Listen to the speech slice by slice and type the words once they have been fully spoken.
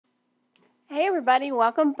Hey everybody,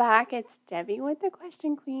 welcome back. It's Debbie with the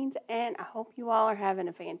Question Queens, and I hope you all are having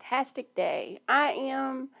a fantastic day. I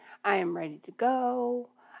am ready to go.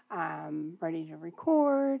 I'm ready to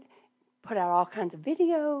record, put out all kinds of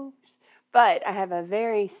videos, but I have a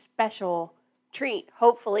very special treat.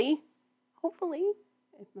 Hopefully,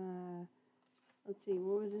 if let's see,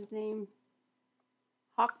 what was his name?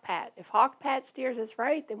 Hawkpat. If Hawkpat steers us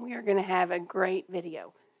right, then we are going to have a great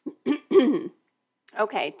video.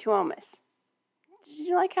 Okay, TUOMAS. Did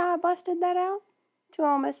you like how I busted that out?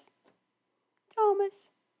 TUOMAS.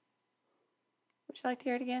 TUOMAS. Would you like to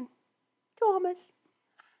hear it again? TUOMAS.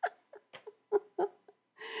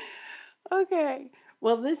 Okay.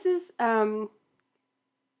 Well, this is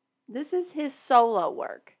his solo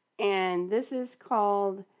work, and this is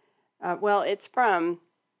called it's from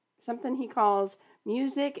something he calls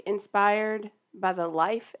Music Inspired by the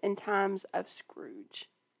Life and Times of Scrooge.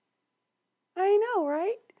 I know,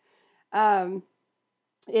 right?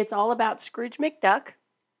 It's all about Scrooge McDuck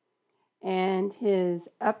and his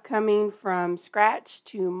upcoming from scratch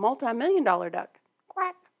to multi-million-dollar duck.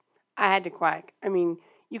 Quack. I had to quack. I mean,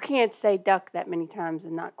 you can't say duck that many times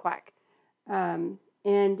and not quack. And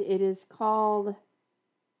it is called,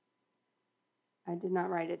 I did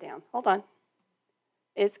not write it down. Hold on.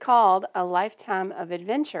 It's called A Lifetime of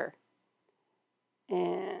Adventure.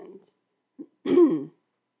 And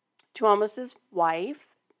TUOMAS'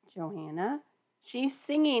 wife, Johanna, she's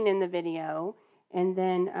singing in the video, and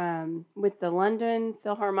then with the London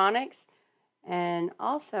Philharmonics, and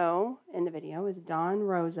also in the video is Don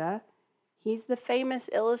Rosa. He's the famous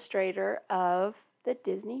illustrator of the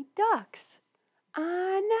Disney Ducks.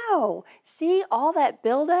 I know. See all that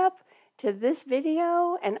build-up to this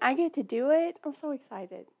video, and I get to do it. I'm so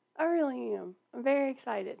excited. I really am. I'm very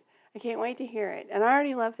excited. I can't wait to hear it, and I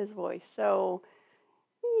already love his voice, so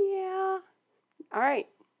yeah. All right.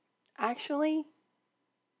 Actually,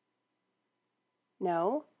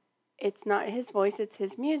 no, it's not his voice, it's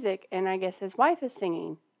his music, and I guess his wife is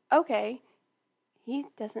singing. Okay.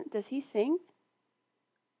 Does he sing?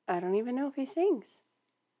 I don't even know if he sings.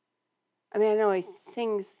 I mean, I know he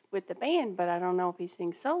sings with the band, but I don't know if he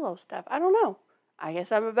sings solo stuff. I don't know. I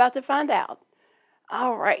guess I'm about to find out.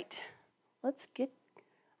 All right. Let's get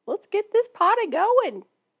this party going.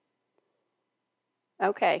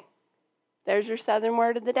 Okay. There's your Southern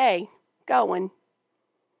word of the day. Going.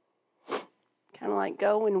 Kind of like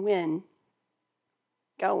go and win.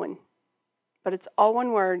 Going. But it's all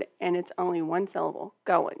one word, and it's only one syllable.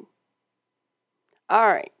 Going. All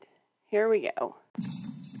right. Here we go.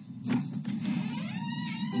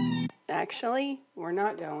 Actually, we're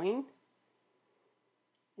not going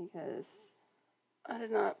because I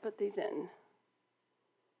did not put these in.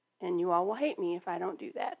 And you all will hate me if I don't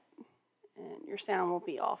do that. And your sound will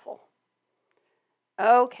be awful.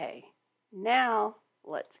 Okay, now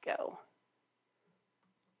let's go.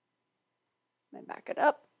 Let me back it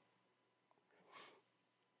up.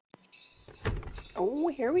 Oh,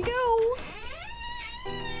 here we go.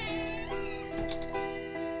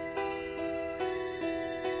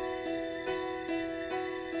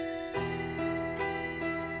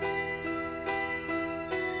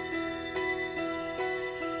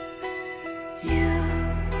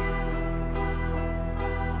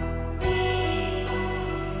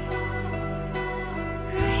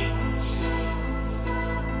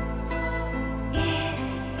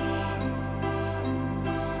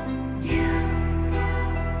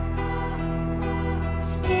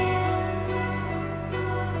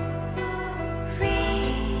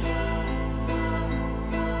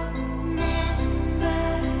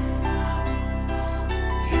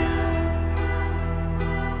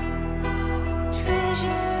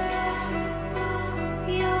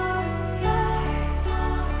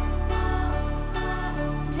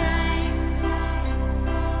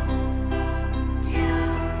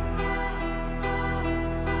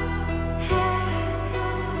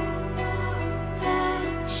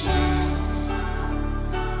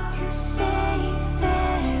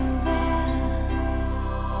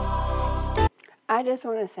 I just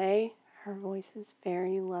want to say her voice is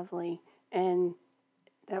very lovely, and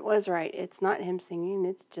that was right. It's not him singing,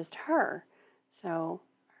 it's just her. So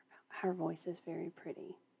her voice is very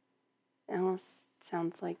pretty. It almost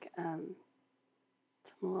sounds like some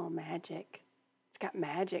little magic. It's got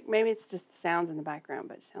magic. Maybe it's just the sounds in the background,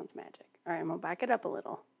 but it sounds magic. All right, I'm going to back it up a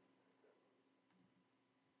little.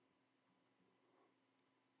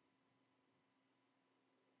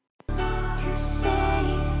 To say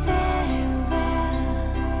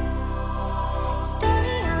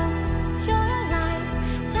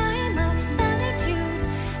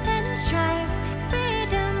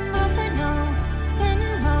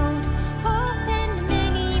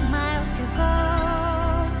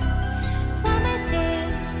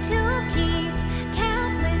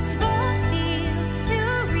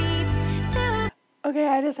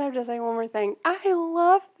just have to say one more thing. I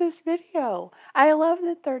love this video. I love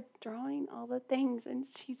that they're drawing all the things, and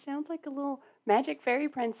she sounds like a little magic fairy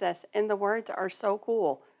princess, and the words are so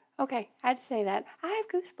cool. Okay, I had to say that. I have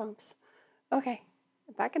goosebumps. Okay,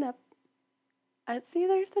 backing up. See,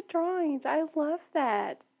 there's the drawings. I love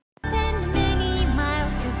that. Then many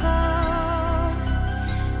miles to go,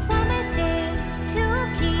 promises to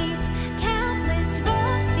keep, countless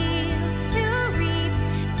rose fields to reap,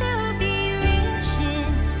 to be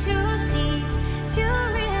riches to seek, to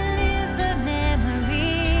relive the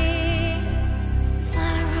memory.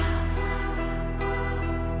 Far off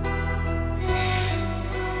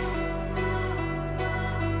lands,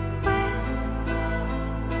 quest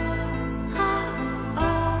of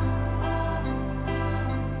all.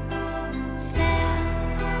 Sail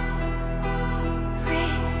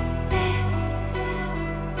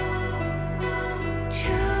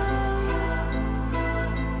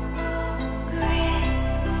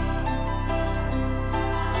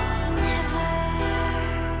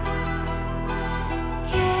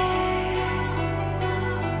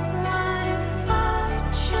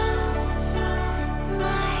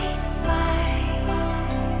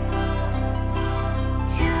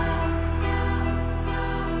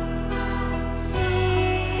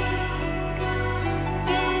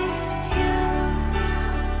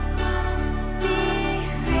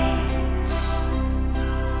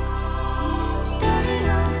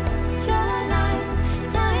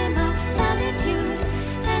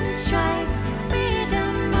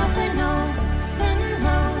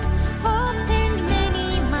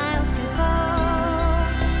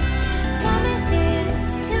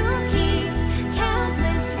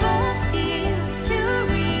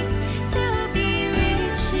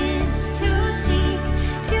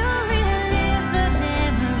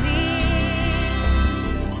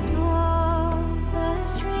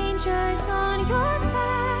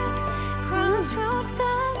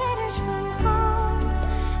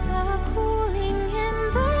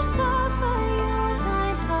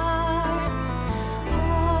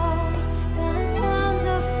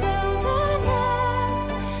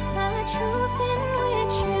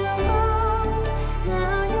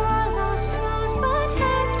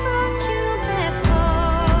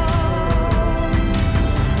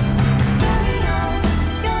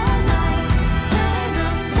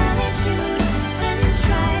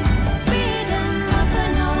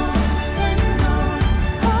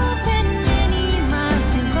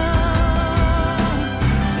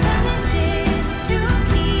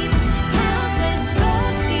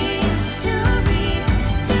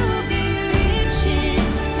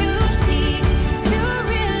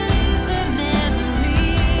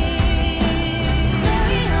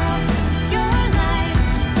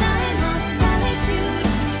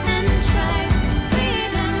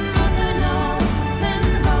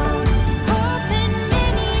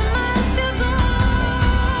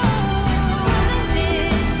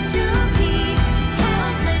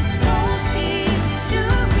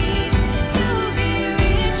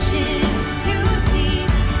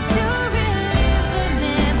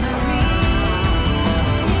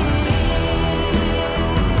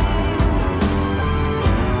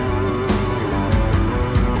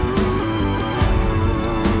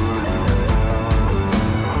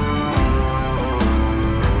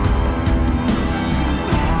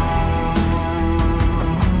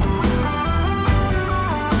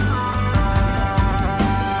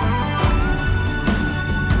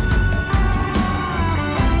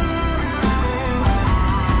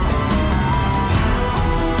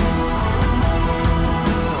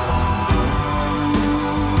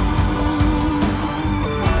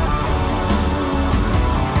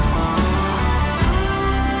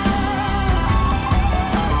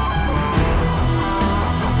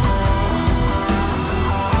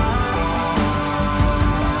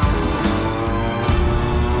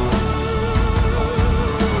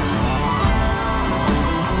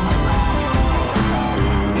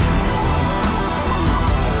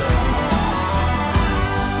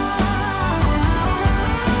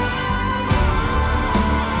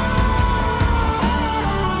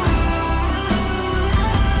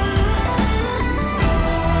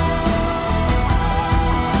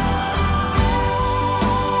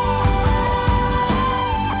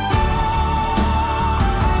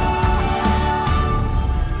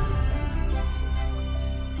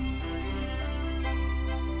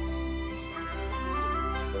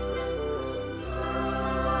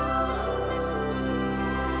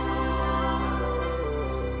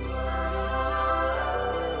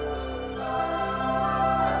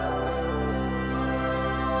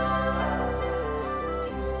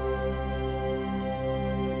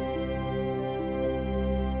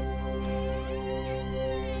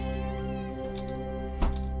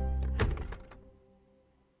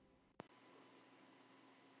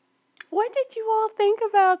What did you all think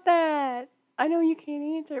about that? I know you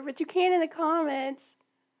can't answer, but you can in the comments.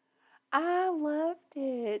 I loved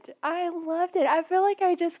it. I loved it. I feel like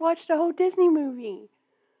I just watched a whole Disney movie.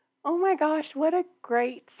 Oh my gosh, what a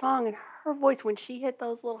great song. And her voice, when she hit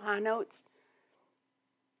those little high notes,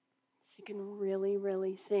 she can really,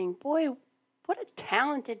 really sing. Boy, what a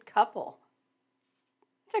talented couple.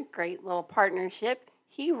 It's a great little partnership.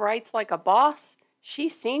 He writes like a boss. She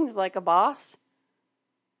sings like a boss.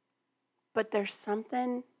 But there's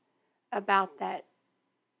something about that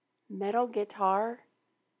metal guitar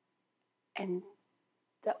and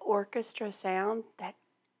the orchestra sound that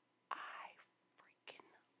I freaking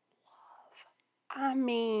love. I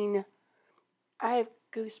mean, I have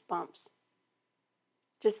goosebumps.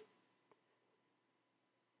 Just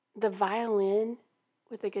the violin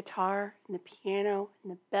with the guitar and the piano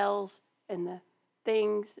and the bells and the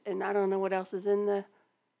things, and I don't know what else is in the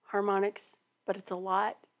harmonics, but it's a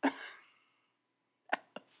lot.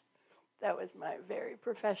 That was my very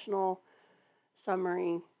professional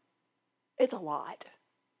summary. It's a lot.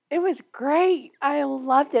 It was great. I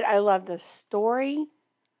loved it. I loved the story.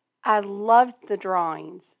 I loved the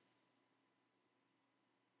drawings.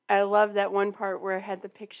 I loved that one part where it had the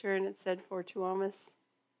picture and it said for TUOMAS.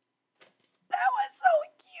 That was so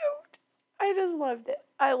cute. I just loved it.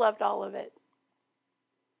 I loved all of it.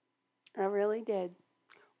 I really did.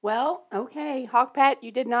 Well, okay, Hawk Pat,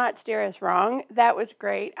 you did not steer us wrong. That was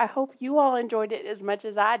great. I hope you all enjoyed it as much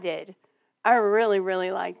as I did. I really, really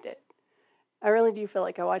liked it. I really do feel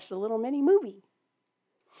like I watched a little mini movie.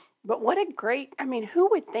 But what a great, I mean, who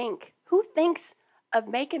would think? Who thinks of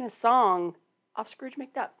making a song off Scrooge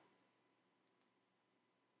McDuck?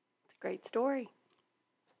 It's a great story.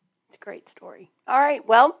 It's a great story. All right,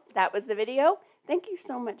 well, that was the video. Thank you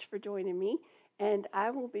so much for joining me. And I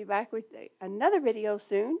will be back with another video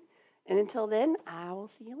soon. And until then, I will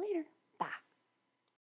see you later.